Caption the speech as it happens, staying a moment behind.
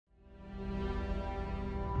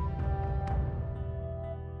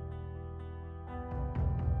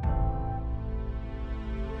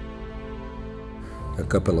A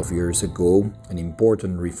couple of years ago, an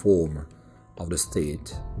important reform of the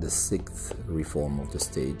state, the sixth reform of the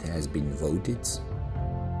state, has been voted.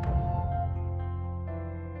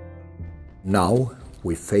 Now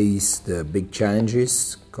we face the big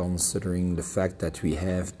challenges, considering the fact that we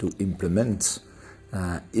have to implement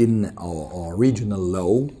in our regional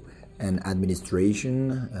law and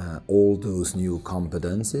administration all those new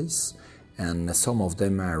competencies, and some of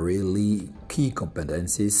them are really key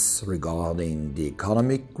competencies regarding the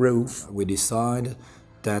economic growth. We decide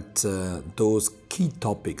that those key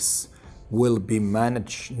topics will be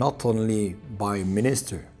managed not only by a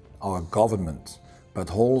minister or government, but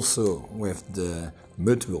also with the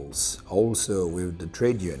mutuals, also with the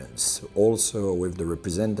trade unions, also with the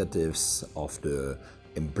representatives of the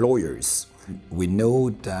employers. We know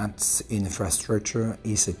that infrastructure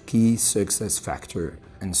is a key success factor,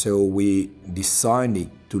 and so we decided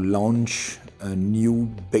to launch a new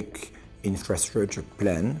big infrastructure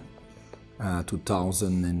plan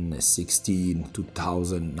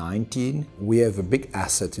 2016-2019. We have a big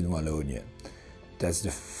asset in Wallonia. That's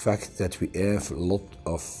the fact that we have a lot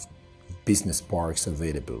of business parks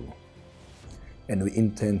available, and we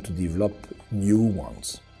intend to develop new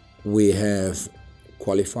ones. We have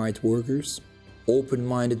qualified workers,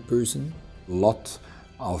 open-minded person, lot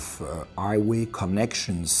of highway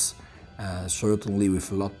connections, certainly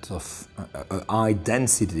with a lot of high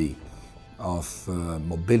density of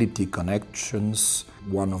mobility connections,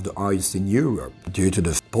 one of the highest in Europe, due to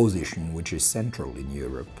the position which is central in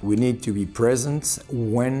Europe. We need to be present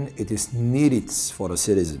when it is needed for the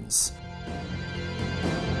citizens.